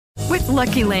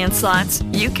Lucky Land Slots,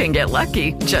 you can get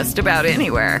lucky just about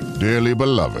anywhere. Dearly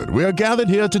beloved, we are gathered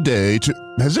here today to...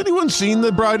 Has anyone seen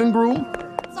the bride and groom?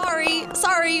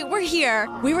 Sorry, we're here.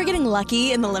 We were getting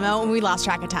lucky in the limo and we lost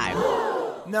track of time.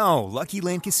 No, Lucky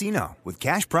Land Casino, with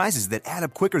cash prizes that add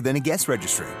up quicker than a guest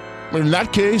registry. In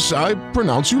that case, I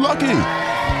pronounce you lucky.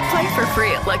 Play for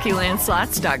free at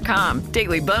LuckyLandSlots.com.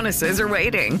 Daily bonuses are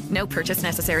waiting. No purchase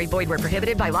necessary. Void where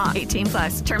prohibited by law.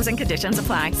 18+. Terms and conditions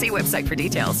apply. See website for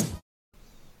details.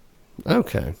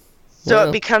 Okay. So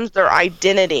it becomes their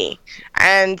identity.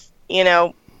 And,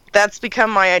 that's become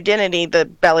my identity, the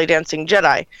belly dancing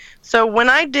Jedi. So when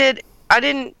I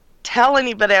didn't tell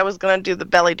anybody I was going to do the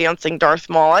belly dancing Darth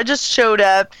Maul. I just showed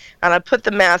up and I put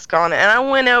the mask on and I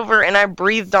went over and I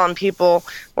breathed on people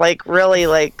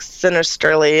really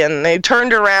sinisterly, and they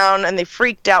turned around and they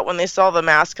freaked out when they saw the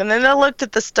mask, and then they looked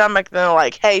at the stomach and they're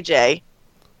like, "Hey, Jay."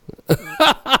 So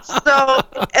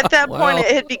at that point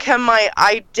it had become my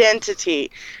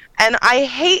identity, and I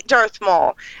hate Darth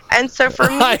Maul, and so for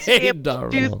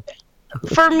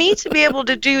me to be able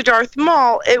to do Darth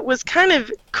Maul, it was kind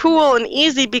of cool and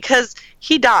easy because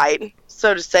he died,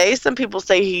 so to say. Some people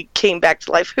say he came back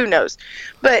to life. Who knows?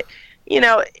 But,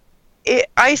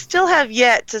 I still have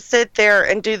yet to sit there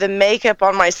and do the makeup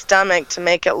on my stomach to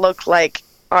make it look like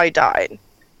I died.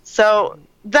 So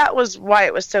that was why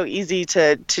it was so easy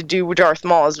to do Darth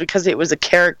Maul, is because it was a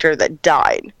character that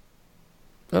died.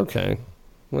 Okay.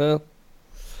 Well,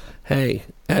 hey,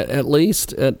 at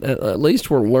least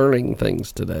we're learning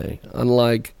things today.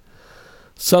 Unlike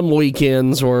some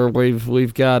weekends where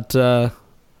we've got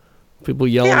people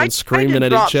yelling and screaming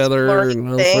at each other and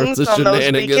all sorts of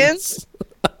shenanigans.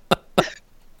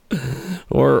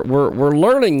 we're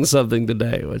learning something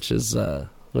today, which is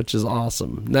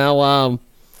awesome. Now,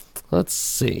 let's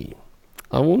see.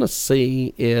 I want to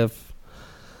see if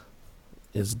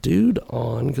is Dude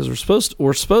on, because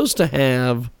we're supposed to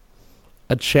have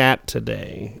a chat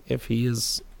today if he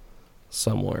is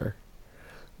somewhere.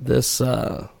 This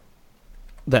that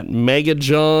Mega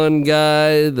John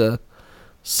guy, the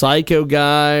psycho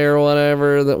guy or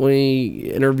whatever that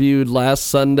we interviewed last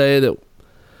Sunday, that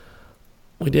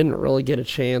we didn't really get a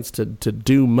chance to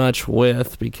do much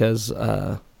with because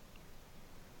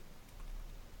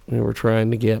we were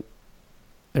trying to get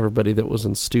everybody that was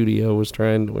in studio was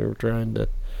trying to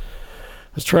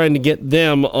get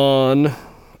them on.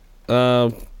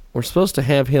 We're supposed to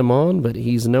have him on, but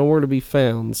he's nowhere to be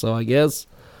found. So I guess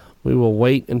we will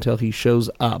wait until he shows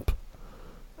up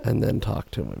and then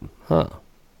talk to him. Huh?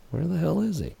 Where the hell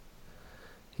is he?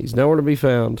 He's nowhere to be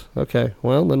found. Okay,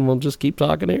 well then we'll just keep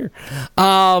talking here.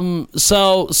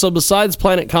 So besides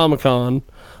Planet Comic-Con,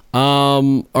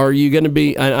 are you going to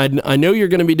be? I know you're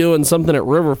going to be doing something at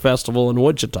River Festival in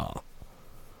Wichita.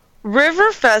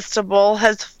 River Festival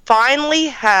finally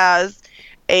has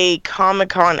a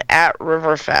Comic-Con at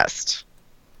Riverfest.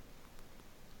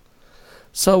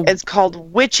 So it's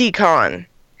called WitchyCon,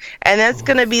 and that's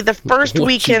going to be the first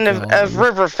weekend of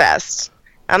Riverfest,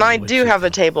 and I do have a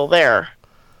table there.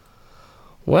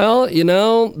 Well,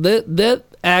 that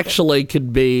actually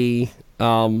could be,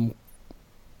 I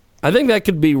think that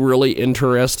could be really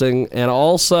interesting, and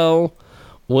also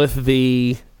with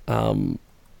the,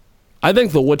 I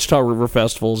think the Wichita River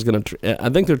Festival is going to, I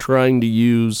think they're trying to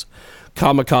use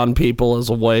Comic-Con people as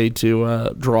a way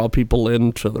to draw people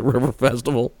into the River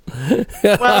Festival.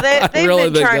 Well, they've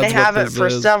been trying to have it for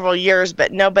several years,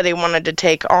 but nobody wanted to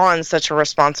take on such a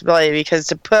responsibility, because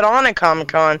to put on a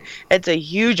Comic-Con, it's a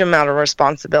huge amount of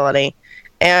responsibility.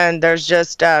 And there's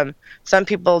just some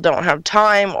people don't have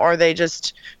time, or they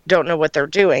just don't know what they're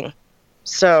doing.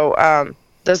 So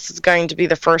this is going to be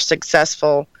the first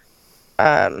successful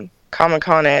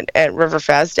Comic-Con at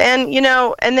Riverfest. And,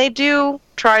 and they do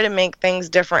try to make things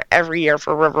different every year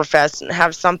for Riverfest and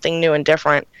have something new and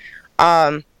different.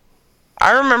 I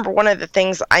remember one of the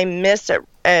things I miss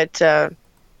at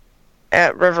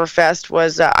Riverfest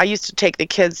was I used to take the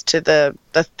kids to the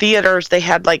theaters. They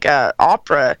had like a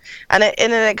opera, and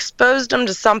it exposed them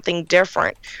to something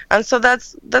different. And so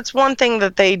that's one thing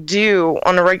that they do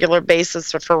on a regular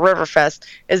basis for Riverfest,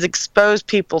 is expose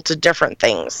people to different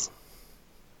things.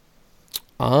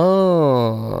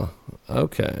 Oh,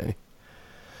 okay.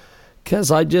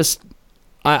 Because I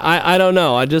don't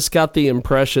know. I just got the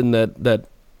impression that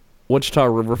Wichita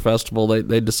River Festival,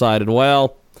 they decided,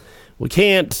 well, we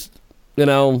can't get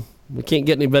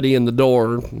anybody in the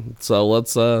door, so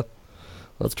let's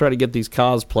try to get these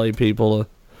cosplay people to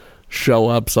show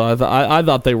up. So I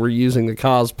thought they were using the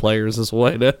cosplayers as a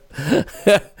way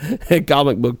to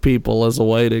comic book people as a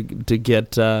way to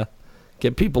get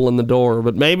get people in the door.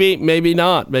 But maybe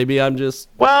not. Maybe I'm just...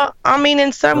 Well, I mean,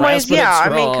 in some ways, yeah. I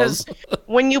mean, because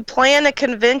when you plan a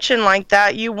convention like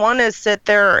that, you want to sit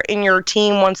there and your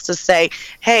team wants to say,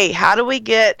 hey, how do we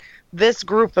get this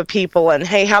group of people in?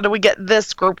 Hey, how do we get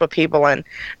this group of people in?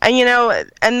 And, you know,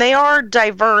 and they are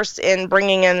diverse in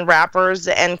bringing in rappers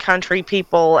and country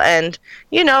people. And,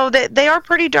 you know, they are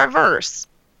pretty diverse.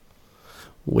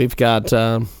 We've got,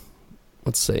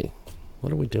 let's see.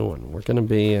 What are we doing? We're going to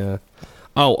be...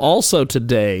 also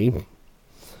today,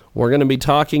 we're going to be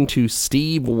talking to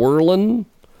Steve Werlin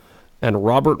and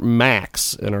Robert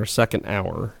Max in our second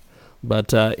hour.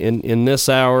 But in this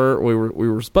hour, we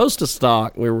were supposed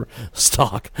to We were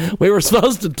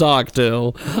supposed to talk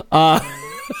to.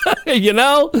 You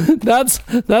know, that's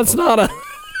not a.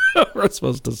 We're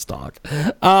supposed to stalk.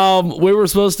 We were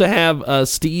supposed to have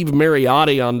Steve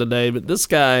Mariotti on today, but this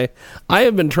guy, I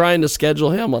have been trying to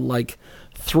schedule him on like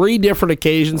 3 different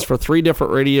occasions for 3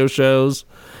 different radio shows,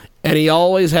 and he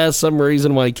always has some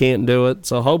reason why he can't do it.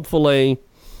 So hopefully,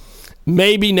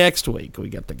 maybe next week we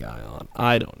get the guy on.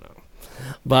 I don't know.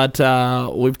 But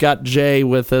we've got Jay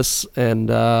with us, and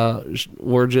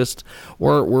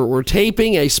we're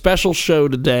taping a special show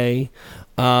today.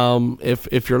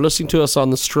 If you're listening to us on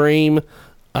the stream,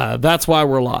 that's why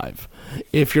we're live.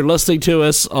 If you're listening to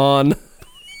us on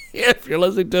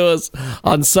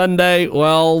Sunday,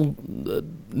 well,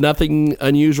 nothing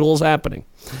unusual is happening,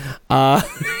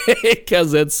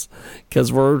 because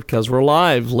we're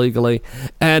live legally,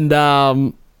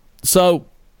 and so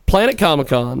Planet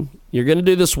Comic-Con, you're going to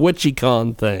do this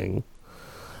WitchyCon thing.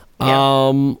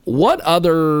 Yeah. What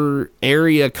other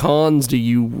area cons do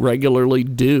you regularly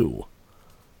do?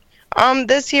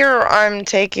 This year I'm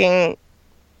taking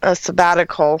a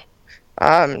sabbatical.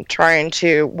 Trying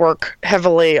to work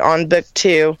heavily on book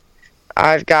 2.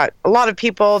 I've got a lot of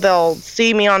people, they'll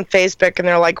see me on Facebook and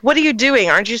they're like, what are you doing?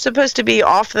 Aren't you supposed to be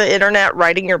off the internet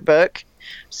writing your book?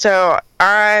 So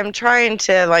I'm trying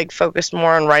to like focus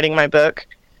more on writing my book.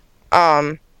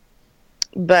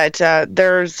 But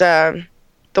there's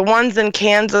the ones in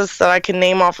Kansas that I can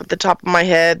name off at the top of my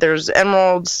head. There's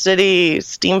Emerald City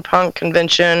Steampunk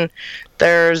Convention.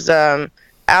 There's Little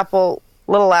Apple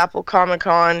Comic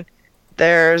Con.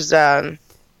 There's some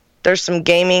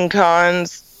gaming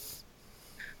cons.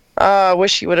 I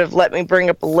wish you would have let me bring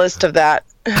up a list of that.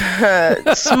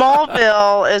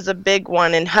 Smallville is a big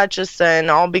one in Hutchinson.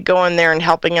 I'll be going there and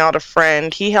helping out a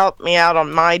friend. He helped me out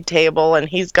on my table, and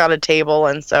he's got a table,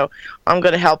 and so I'm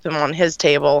going to help him on his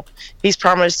table. He's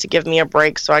promised to give me a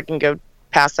break so I can go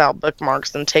pass out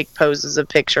bookmarks and take poses of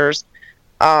pictures.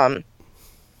 There's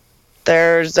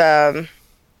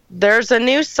a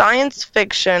new science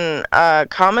fiction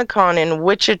Comic-Con in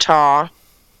Wichita.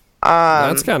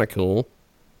 That's kind of cool.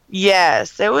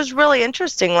 Yes, it was really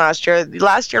interesting last year.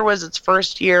 Last year was its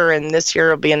first year, and this year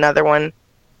will be another one.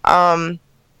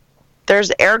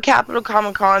 There's Air Capital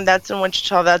Comic-Con. That's in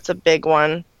Wichita. That's a big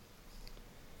one.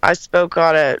 I spoke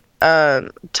on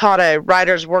taught a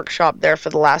writer's workshop there for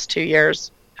the last 2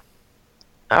 years.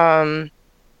 Man,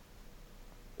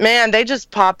 they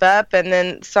just pop up, and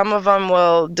then some of them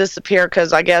will disappear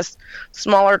because I guess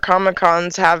smaller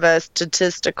Comic-Cons have a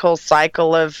statistical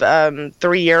cycle of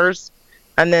 3 years,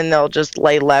 and then they'll just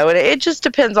lay low. And it just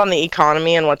depends on the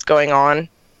economy and what's going on.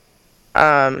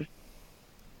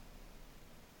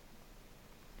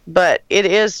 But it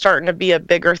is starting to be a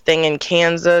bigger thing in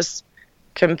Kansas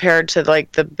compared to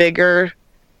like the bigger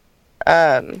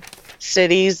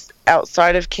cities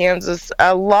outside of Kansas.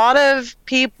 A lot of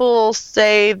people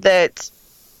say that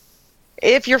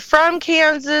if you're from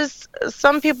Kansas,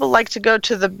 some people like to go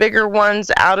to the bigger ones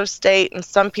out of state, and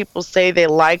some people say they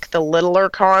like the littler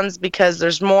cons because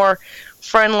there's more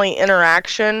friendly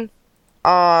interaction.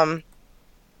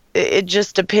 It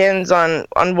just depends on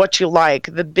what you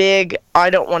like. The big, I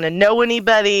don't want to know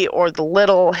anybody, or the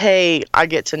little, hey, I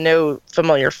get to know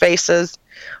familiar faces.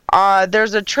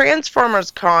 There's a Transformers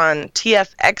Con,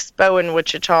 TF Expo in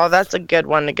Wichita. That's a good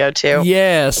one to go to.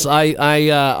 Yes, I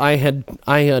had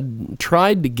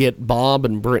tried to get Bob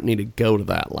and Brittany to go to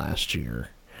that last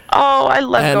year. Oh, I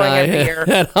love going every year.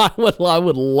 And I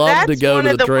would love to go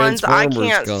to the Transformers Con. That's one of the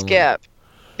ones I can't skip.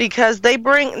 Because they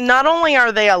bring, not only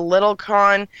are they a little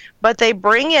con, but they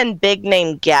bring in big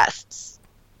name guests.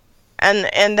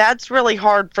 And that's really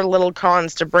hard for little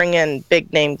cons to bring in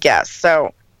big name guests.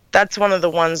 So that's one of the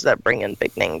ones that bring in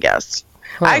big name guests.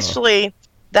 Huh. Actually,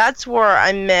 that's where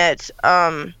I met,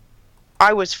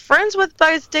 I was friends with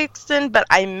Dice Dixon, but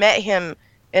I met him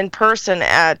in person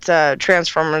at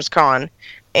Transformers Con.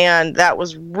 And that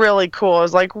was really cool. I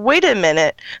was like, wait a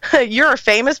minute, you're a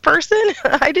famous person?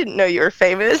 I didn't know you were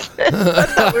famous. I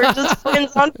thought we were just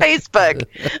friends on Facebook.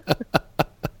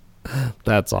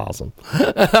 That's awesome.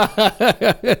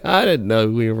 I didn't know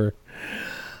we were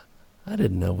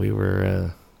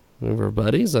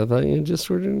buddies. I thought you just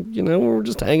were, we were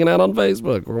just hanging out on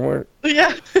Facebook. We weren't.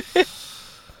 Yeah.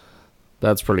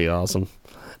 That's pretty awesome.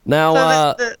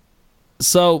 Now,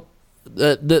 so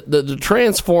the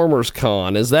Transformers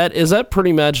Con, is that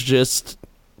pretty much just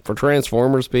for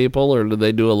Transformers people, or do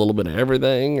they do a little bit of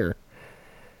everything, or?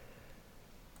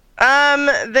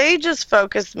 They just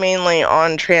focus mainly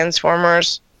on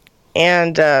Transformers,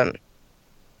 and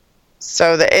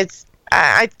so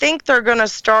I think they're gonna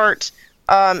start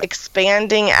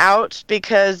expanding out,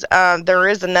 because there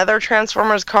is another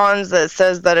Transformers Cons that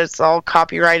says that it's all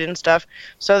copyright and stuff.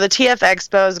 So the TF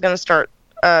Expo is gonna start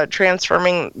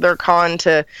transforming their con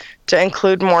to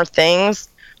include more things.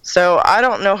 So I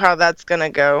don't know how that's gonna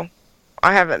go.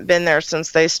 I haven't been there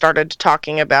since they started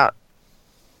talking about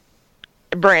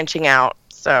branching out,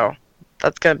 so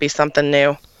that's gonna be something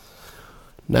new.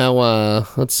 Now,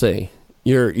 let's see.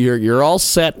 You're all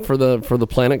set for the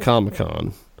Planet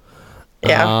Comic-Con.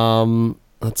 Yeah.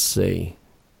 Let's see.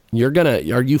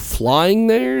 Are you flying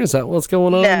there? Is that what's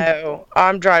going on? No,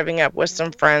 I'm driving up with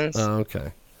some friends. Oh,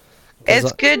 okay.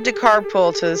 It's good to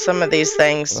carpool to some of these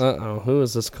things. Uh-oh, who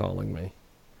is this calling me?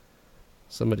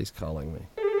 Somebody's calling me.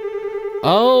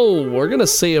 Oh, we're going to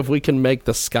see if we can make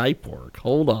the Skype work.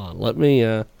 Hold on. Let me,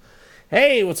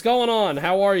 Hey, what's going on?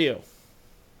 How are you?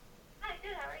 Hi,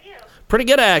 good. How are you? Pretty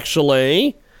good,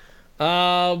 actually.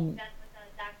 That's with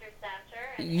Dr.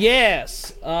 Thatcher.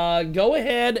 Yes. Go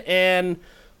ahead and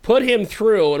put him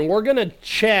through, and we're going to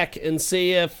check and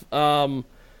see if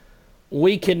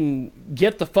we can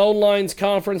get the phone lines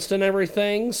conferenced and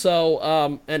everything.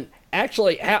 So, and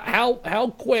actually,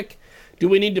 how quick do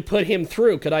we need to put him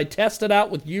through? Could I test it out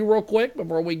with you real quick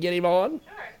before we get him on?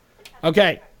 Sure.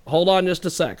 Okay. Hold on just a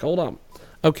sec. Hold on.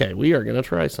 Okay, we are going to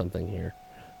try something here.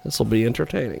 This will be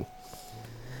entertaining.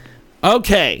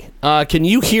 Okay. Can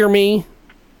you hear me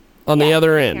on the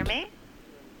other end? Hear me?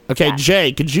 Okay, yes.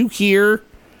 Jay, could you hear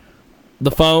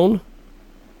the phone?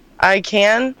 I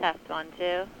can. Test 1,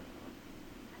 2.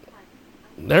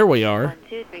 There we are. 1,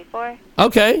 2, 3, 4.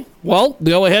 Okay. Well,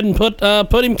 go ahead and put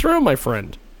him through, my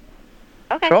friend.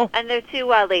 Okay. Cool. And there are two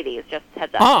ladies, just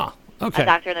heads up. Ah, okay. A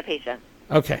doctor and a patient.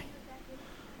 Okay.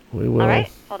 We will. All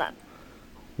right. Hold on.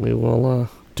 We will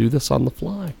do this on the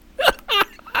fly.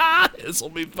 This will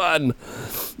be fun.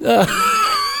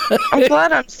 I'm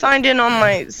glad I'm signed in on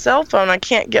my cell phone. I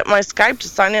can't get my Skype to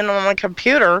sign in on my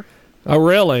computer. Oh,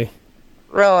 really?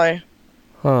 Really?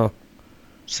 Huh.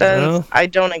 Since Well, I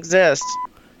don't exist.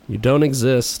 You don't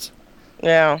exist.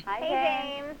 Yeah. Hi,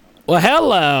 James. Well,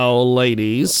 hello,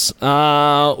 ladies.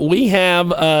 We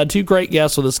have two great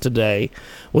guests with us today.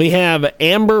 We have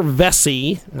Amber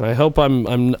Vesey, and I hope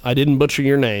I didn't butcher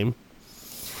your name.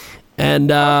 And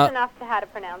Close enough to how to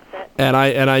pronounce it. and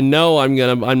I know I'm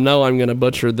gonna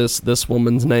butcher this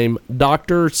woman's name,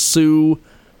 Dr. Sue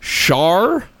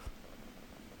Shar.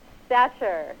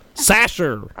 Sasher.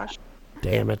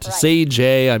 Damn it. Right. See,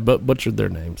 Jay, I butchered their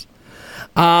names.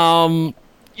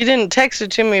 You didn't text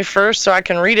it to me first so I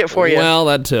can read it for you. Well,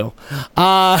 that too.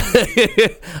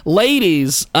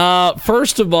 Ladies,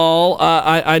 first of all,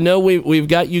 I know we've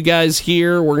got you guys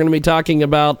here. We're going to be talking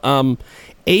about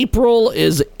April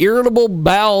is Irritable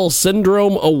Bowel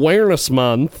Syndrome Awareness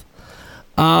Month.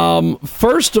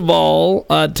 First of all,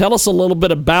 tell us a little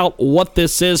bit about what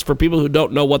this is for people who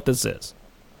don't know what this is.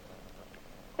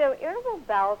 So irritable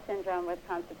bowel syndrome with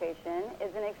constipation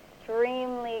is an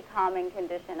extremely common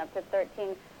condition. Up to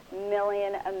 13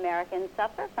 million Americans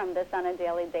suffer from this on a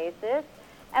daily basis.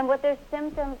 And what their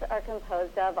symptoms are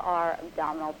composed of are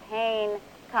abdominal pain,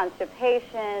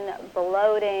 constipation,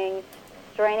 bloating,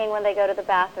 straining when they go to the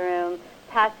bathroom,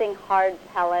 passing hard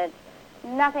pellets.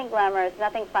 Nothing glamorous,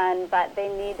 nothing fun, but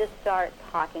they need to start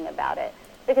talking about it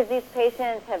because these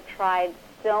patients have tried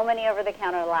so many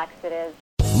over-the-counter laxatives.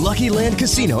 Lucky Land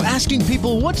Casino, asking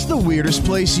people, what's the weirdest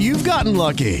place you've gotten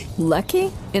lucky?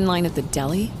 Lucky? In line at the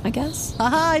deli, I guess?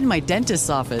 Aha, in my dentist's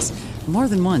office. More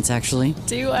than once, actually.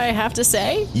 Do I have to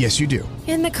say? Yes, you do.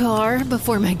 In the car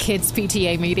before my kids'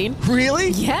 PTA meeting. Really?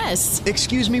 Yes.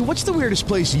 Excuse me, what's the weirdest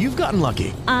place you've gotten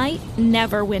lucky? I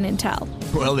never win and tell.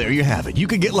 Well, there you have it. You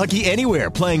can get lucky anywhere,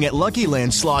 playing at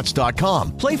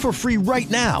LuckyLandSlots.com. Play for free right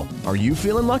now. Are you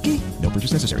feeling lucky? No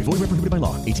purchase necessary. Void where prohibited by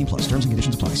law. 18+. Terms and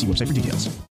conditions apply. See website for details.